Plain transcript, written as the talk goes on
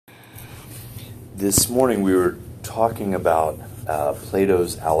This morning we were talking about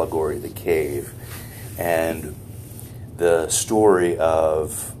Plato's allegory, the cave, and the story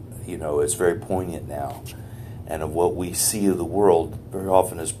of, it's very poignant now, and of what we see of the world very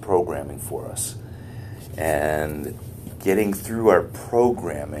often as programming for us. And getting through our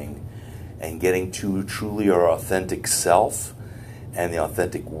programming and getting to truly our authentic self and the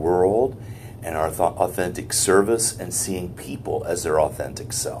authentic world and our authentic service and seeing people as their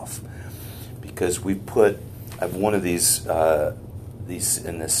authentic self. Because we put, I have one of these in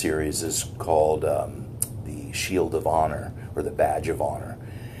this series is called the Shield of Honor or the Badge of Honor.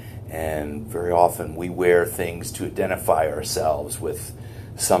 And very often we wear things to identify ourselves with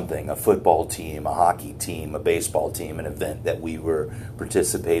something, a football team, a hockey team, a baseball team, an event that we were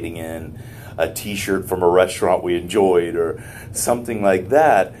participating in, a t-shirt from a restaurant we enjoyed or something like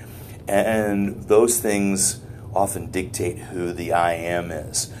that. And those things often dictate who the I am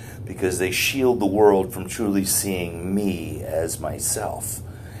is, because they shield the world from truly seeing me as myself.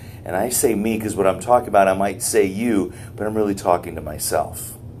 And I say me because what I'm talking about, I might say you, but I'm really talking to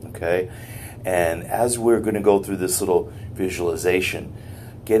myself, okay? And as we're going to go through this little visualization,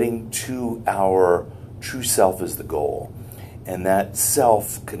 getting to our true self is the goal. And that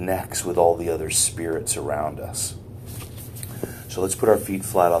self connects with all the other spirits around us. So let's put our feet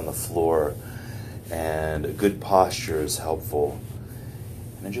flat on the floor, and a good posture is helpful.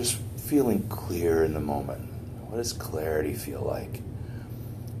 And just feeling clear in the moment. What does clarity feel like?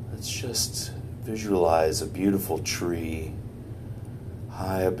 Let's just visualize a beautiful tree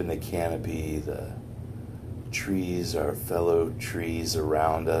high up in the canopy. The trees are fellow trees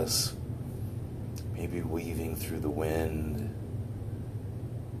around us, maybe weaving through the wind.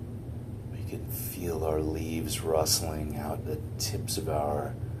 We can feel our leaves rustling out the tips of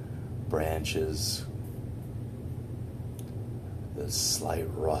our branches. The slight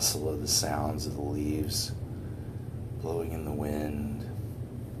rustle of the sounds of the leaves blowing in the wind.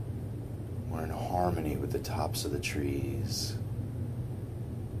 We're in harmony with the tops of the trees.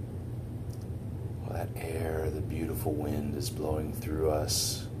 That air, the beautiful wind is blowing through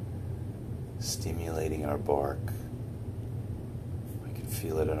us, stimulating our bark. We can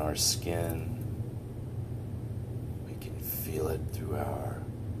feel it in our skin. We can feel it through our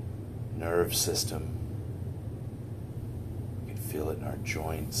nerve system. Feel it in our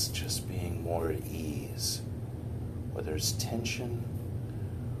joints, just being more at ease. Where there's tension,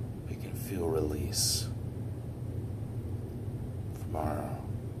 we can feel release. From our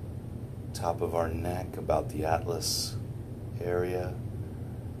top of our neck, about the atlas area,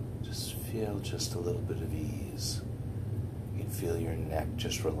 just feel just a little bit of ease. You can feel your neck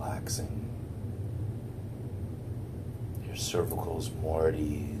just relaxing. Your cervical's more at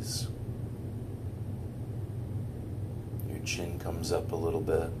ease. Chin comes up a little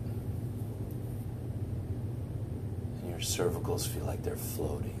bit, and your cervicals feel like they're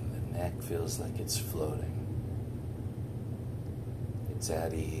floating. The neck feels like it's floating. It's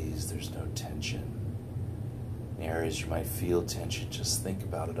at ease. There's no tension. In areas you might feel tension, just think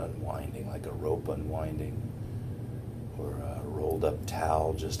about it unwinding, like a rope unwinding or a rolled up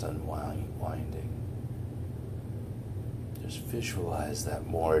towel just unwinding. Just visualize that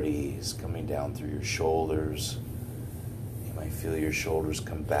more at ease coming down through your shoulders. You might feel your shoulders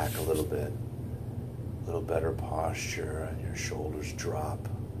come back a little bit, a little better posture, and your shoulders drop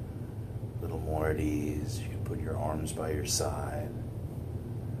a little more at ease. You can put your arms by your side,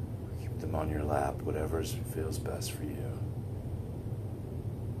 keep them on your lap, whatever feels best for you.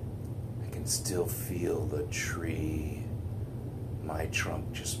 I can still feel the tree, my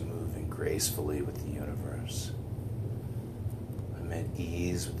trunk, just moving gracefully with the universe. I'm at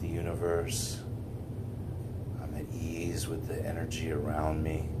ease with the universe. Ease with the energy around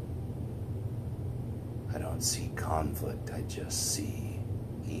me. I don't see conflict, I just see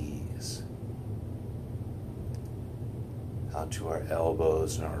ease. Out to our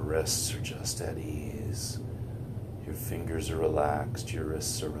elbows and our wrists are just at ease. Your fingers are relaxed, your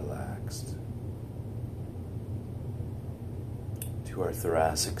wrists are relaxed. To our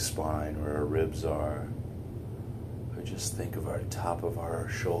thoracic spine where our ribs are, or just think of our top of our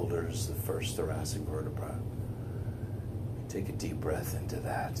shoulders, the first thoracic vertebra. Take a deep breath into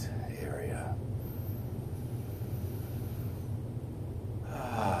that area.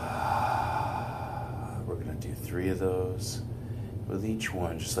 We're going to do 3 of those. With each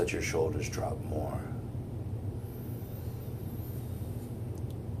one, just let your shoulders drop more.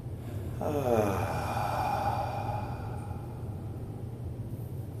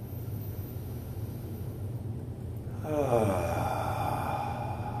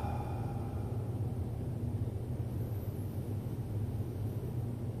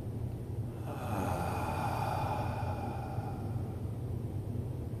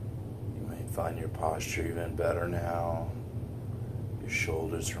 find your posture even better now. Your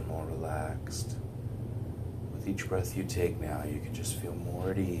shoulders are more relaxed. With each breath you take now, you can just feel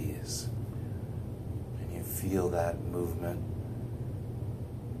more at ease. And you feel that movement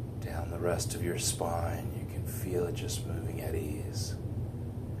down the rest of your spine. You can feel it just moving at ease.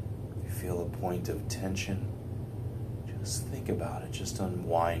 If you feel a point of tension, just think about it, just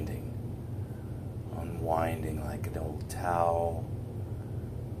unwinding. Unwinding like an old towel,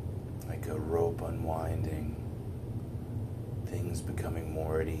 like a rope unwinding. Things becoming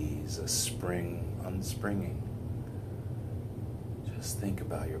more at ease, a spring unspringing. Just think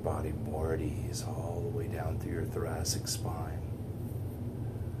about your body more at ease all the way down through your thoracic spine.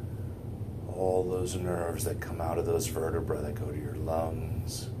 All those nerves that come out of those vertebrae that go to your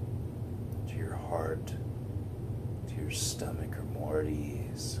lungs, to your heart, to your stomach are more at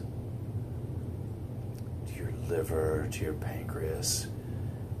ease. To your liver, to your pancreas.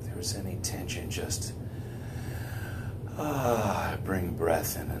 If there was any tension, just bring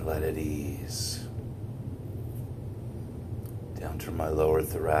breath in and let it ease. Down to my lower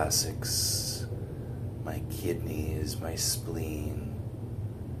thoracics, my kidneys, my spleen,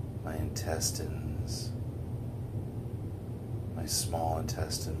 my intestines, my small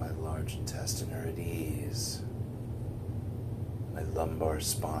intestine, my large intestine are at ease. My lumbar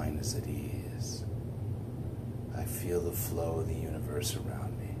spine is at ease. I feel the flow of the universe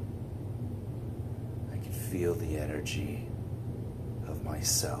around me. I can feel the energy of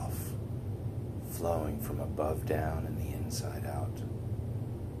myself flowing from above down and the inside out.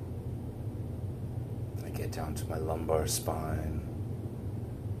 I get down to my lumbar spine,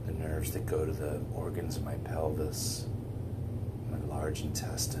 the nerves that go to the organs of my pelvis, my large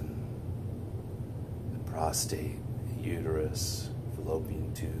intestine, the prostate, the uterus,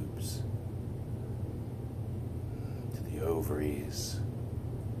 fallopian tubes, to the ovaries,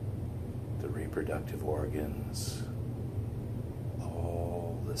 the reproductive organs.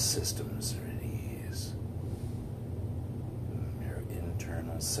 All the systems are at ease. Your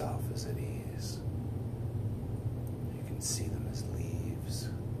internal self is at ease. You can see them as leaves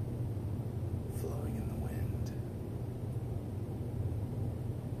flowing in the wind.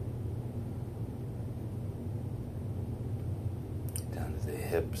 Down to the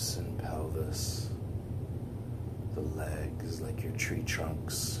hips and pelvis, the legs like your tree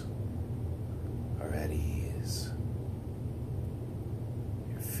trunks are at ease.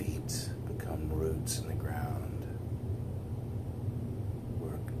 Your feet become roots in the ground.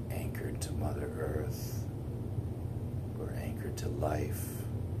 We're anchored to Mother Earth. We're anchored to life.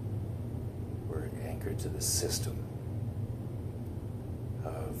 We're anchored to the system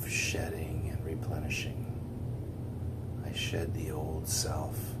of shedding and replenishing. I shed the old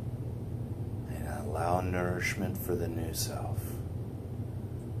self and I allow nourishment for the new self.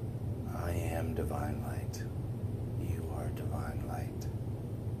 I am divine light. You are divine light.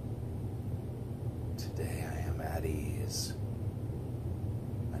 Today I am at ease.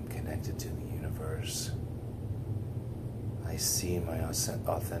 I'm connected to the universe. I see my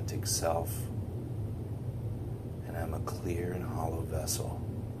authentic self, and I'm a clear and hollow vessel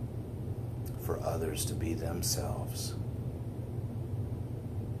for others to be themselves.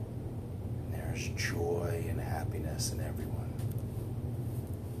 And there's joy and happiness in everyone.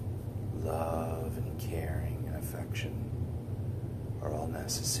 Love and caring and affection are all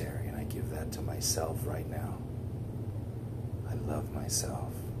necessary, and I give that to myself right now. I love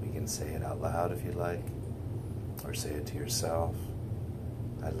myself. We can say it out loud if you like, or say it to yourself.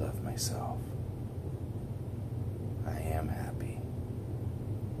 I love myself. I am happy.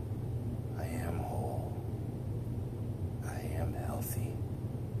 I am whole. I am healthy.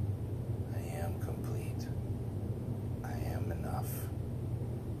 I am complete. I am enough.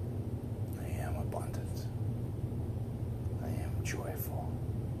 I am abundant. I am joyful.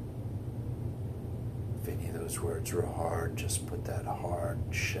 If any of those words were hard, just put that hard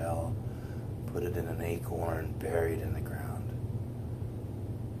shell, put it in an acorn buried in the ground.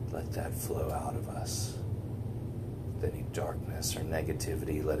 Let that flow out of us. Any darkness or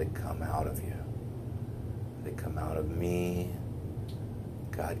negativity, let it come out of you. Let it come out of me.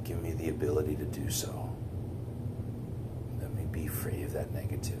 God, give me the ability to do so. Let me be free of that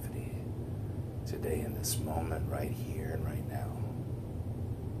negativity today in this moment, right here and right now.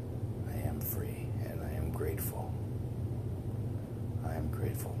 I am free and I am grateful. I am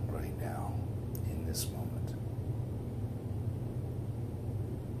grateful right now in this moment.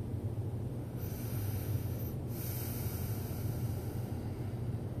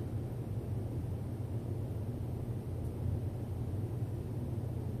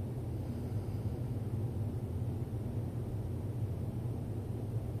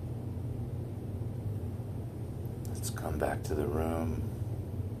 Let's come back to the room.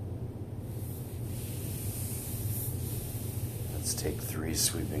 Let's take 3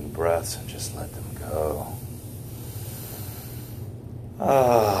 sweeping breaths and just let them go.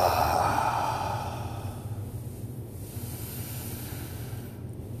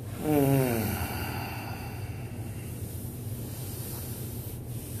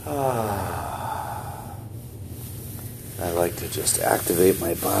 I like to just activate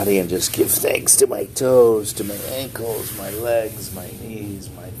my body and just give thanks to my toes, to my ankles, my legs, my knees,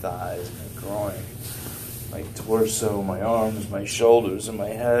 my thighs, my groin, my torso, my arms, my shoulders, and my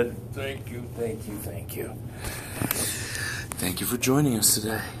head. Thank you, thank you, thank you. Thank you for joining us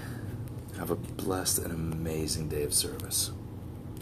today. Have a blessed and amazing day of service.